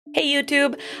Hey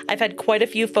YouTube! I've had quite a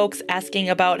few folks asking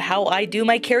about how I do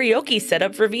my karaoke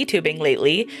setup for VTubing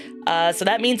lately, so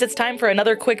that means it's time for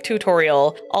another quick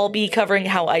tutorial. I'll be covering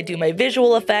how I do my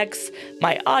visual effects,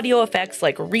 my audio effects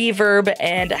like reverb,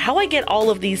 and how I get all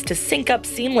of these to sync up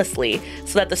seamlessly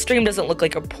so that the stream doesn't look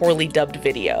like a poorly dubbed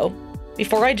video.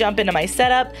 Before I jump into my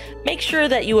setup, make sure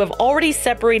that you have already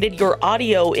separated your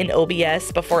audio in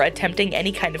OBS before attempting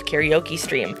any kind of karaoke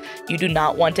stream. You do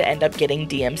not want to end up getting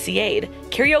DMCA'd.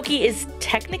 Karaoke is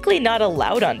technically not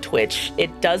allowed on Twitch.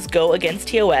 It does go against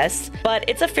TOS, but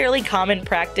it's a fairly common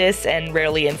practice and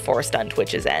rarely enforced on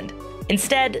Twitch's end.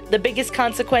 Instead, the biggest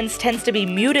consequence tends to be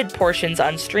muted portions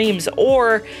on streams,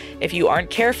 or if you aren't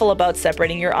careful about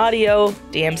separating your audio,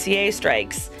 DMCA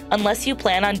strikes. Unless you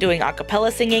plan on doing a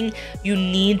cappella singing, you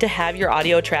need to have your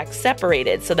audio tracks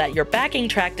separated so that your backing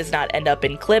track does not end up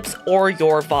in clips or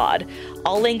your VOD.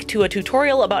 I'll link to a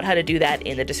tutorial about how to do that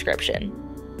in the description.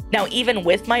 Now, even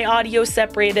with my audio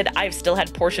separated, I've still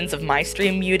had portions of my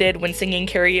stream muted when singing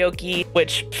karaoke,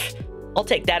 which I'll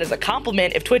take that as a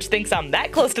compliment if Twitch thinks I'm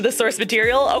that close to the source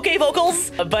material. Okay, vocals!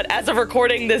 But as of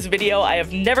recording this video, I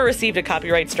have never received a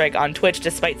copyright strike on Twitch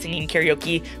despite singing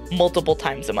karaoke multiple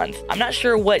times a month. I'm not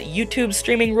sure what YouTube's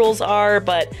streaming rules are,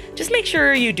 but just make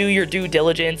sure you do your due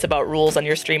diligence about rules on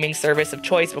your streaming service of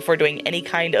choice before doing any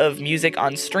kind of music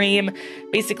on stream.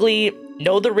 Basically,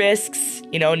 know the risks,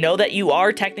 know that you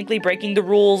are technically breaking the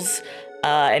rules.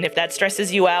 And if that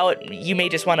stresses you out, you may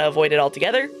just want to avoid it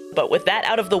altogether. But with that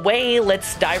out of the way,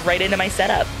 let's dive right into my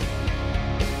setup.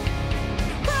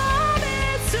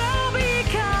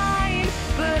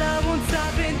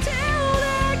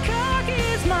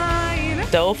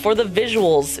 So for the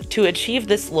visuals, to achieve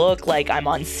this look like I'm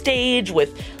on stage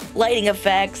with lighting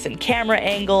effects and camera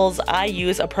angles, I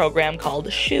use a program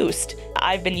called Shoost.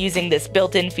 I've been using this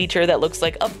built-in feature that looks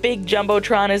like a big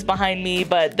jumbotron is behind me,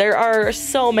 but there are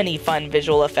so many fun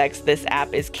visual effects this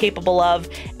app is capable of,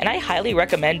 and I highly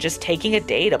recommend just taking a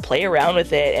day to play around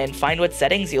with it and find what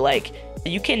settings you like.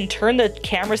 You can turn the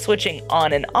camera switching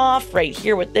on and off right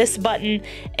here with this button,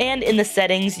 and in the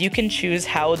settings you can choose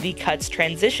how the cuts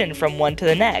transition from one to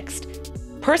the next.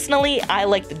 Personally, I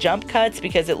like the jump cuts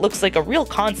because it looks like a real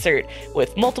concert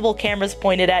with multiple cameras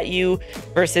pointed at you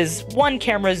versus one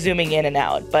camera zooming in and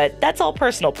out, but that's all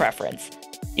personal preference.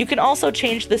 You can also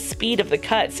change the speed of the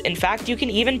cuts. In fact, you can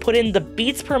even put in the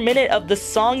beats per minute of the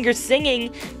song you're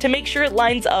singing to make sure it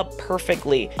lines up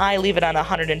perfectly. I leave it on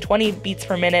 120 beats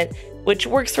per minute, which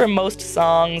works for most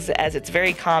songs as it's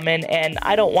very common and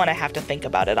I don't want to have to think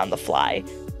about it on the fly.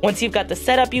 Once you've got the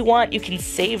setup you want, you can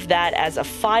save that as a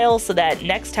file so that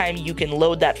next time you can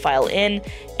load that file in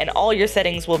and all your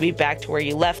settings will be back to where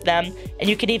you left them. And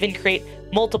you can even create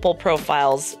multiple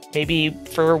profiles, maybe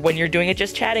for when you're doing a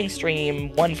just chatting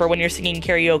stream, one for when you're singing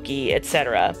karaoke,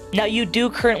 etc. Now, you do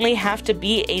currently have to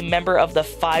be a member of the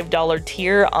 $5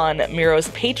 tier on Miro's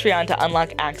Patreon to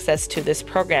unlock access to this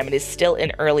program. It is still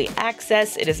in early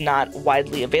access. It is not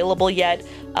widely available yet,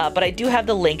 but I do have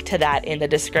the link to that in the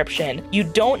description. You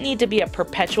don't need to be a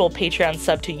perpetual Patreon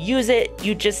sub to use it.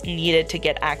 You just need it to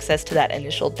get access to that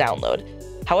initial download.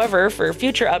 However, for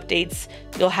future updates,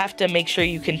 you'll have to make sure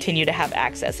you continue to have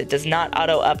access. It does not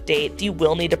auto-update. You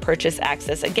will need to purchase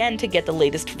access again to get the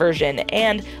latest version.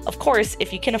 And of course,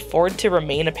 if you can afford to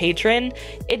remain a patron,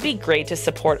 it'd be great to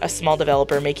support a small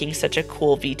developer making such a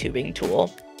cool VTubing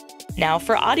tool. Now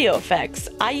for audio effects,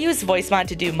 I use Voicemod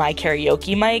to do my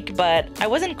karaoke mic, but I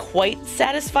wasn't quite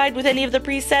satisfied with any of the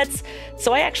presets,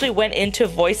 so I actually went into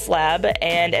VoiceLab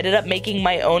and ended up making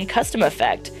my own custom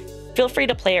effect. Feel free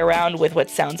to play around with what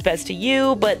sounds best to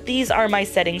you, but these are my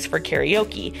settings for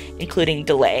karaoke, including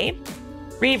delay,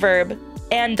 reverb,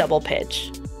 and double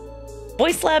pitch.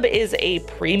 VoiceLab is a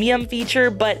premium feature,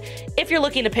 but if you're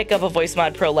looking to pick up a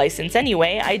Voicemod Pro license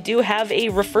anyway, I do have a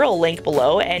referral link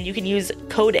below, and you can use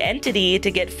code ENTITY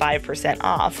to get 5%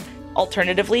 off.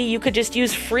 Alternatively, you could just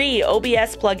use free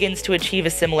OBS plugins to achieve a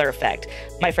similar effect.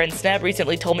 My friend Sneb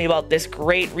recently told me about this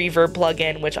great reverb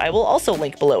plugin, which I will also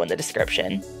link below in the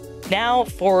description. Now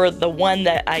for the one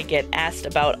that I get asked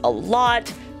about a lot,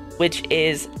 which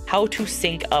is how to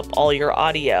sync up all your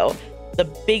audio. The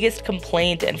biggest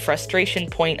complaint and frustration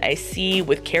point I see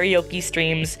with karaoke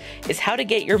streams is how to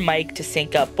get your mic to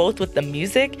sync up both with the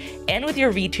music and with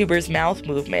your VTuber's mouth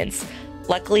movements.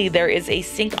 Luckily, there is a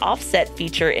sync offset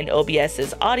feature in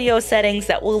OBS's audio settings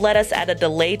that will let us add a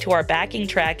delay to our backing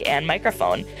track and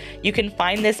microphone. You can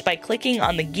find this by clicking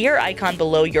on the gear icon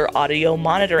below your audio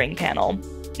monitoring panel.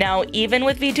 Now, even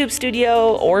with VTube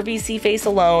Studio or VC Face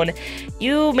alone,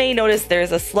 you may notice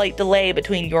there's a slight delay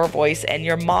between your voice and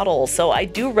your model, so I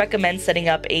do recommend setting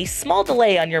up a small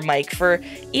delay on your mic for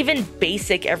even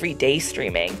basic everyday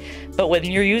streaming. But when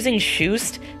you're using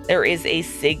Shoost, there is a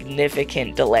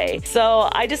significant delay. So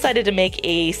I decided to make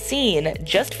a scene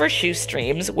just for Shoost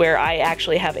streams where I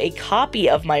actually have a copy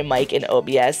of my mic in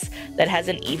OBS that has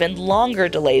an even longer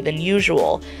delay than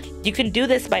usual. You can do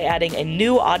this by adding a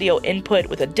new audio input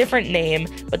with a different name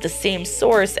but the same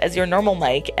source as your normal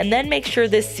mic, and then make sure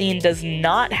this scene does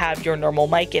not have your normal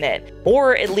mic in it,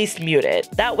 or at least mute it.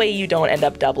 That way you don't end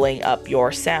up doubling up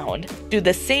your sound. Do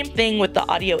the same thing with the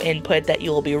audio input that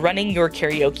you will be running your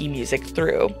karaoke music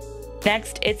through.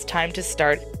 Next, it's time to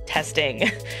start testing.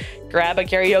 Grab a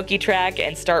karaoke track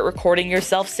and start recording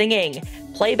yourself singing.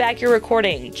 Play back your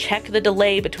recording, check the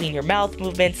delay between your mouth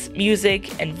movements,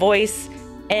 music, and voice,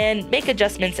 and make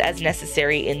adjustments as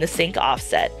necessary in the sync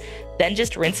offset. Then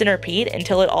just rinse and repeat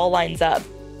until it all lines up.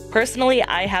 Personally,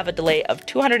 I have a delay of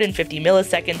 250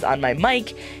 milliseconds on my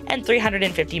mic and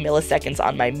 350 milliseconds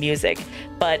on my music,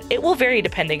 but it will vary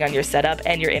depending on your setup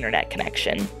and your internet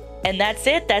connection. And that's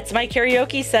it, that's my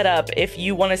karaoke setup. If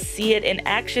you want to see it in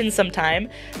action sometime,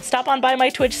 stop on by my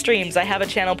Twitch streams. I have a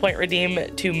channel point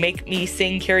redeem to make me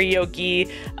sing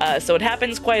karaoke, so it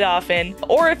happens quite often.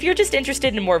 Or if you're just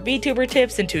interested in more VTuber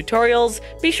tips and tutorials,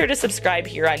 be sure to subscribe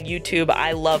here on YouTube.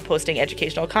 I love posting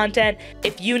educational content.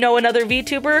 If you know another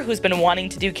VTuber who's been wanting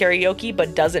to do karaoke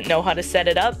but doesn't know how to set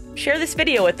it up, share this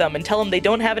video with them and tell them they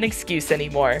don't have an excuse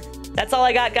anymore. That's all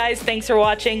I got, guys. Thanks for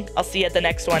watching. I'll see you at the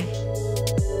next one.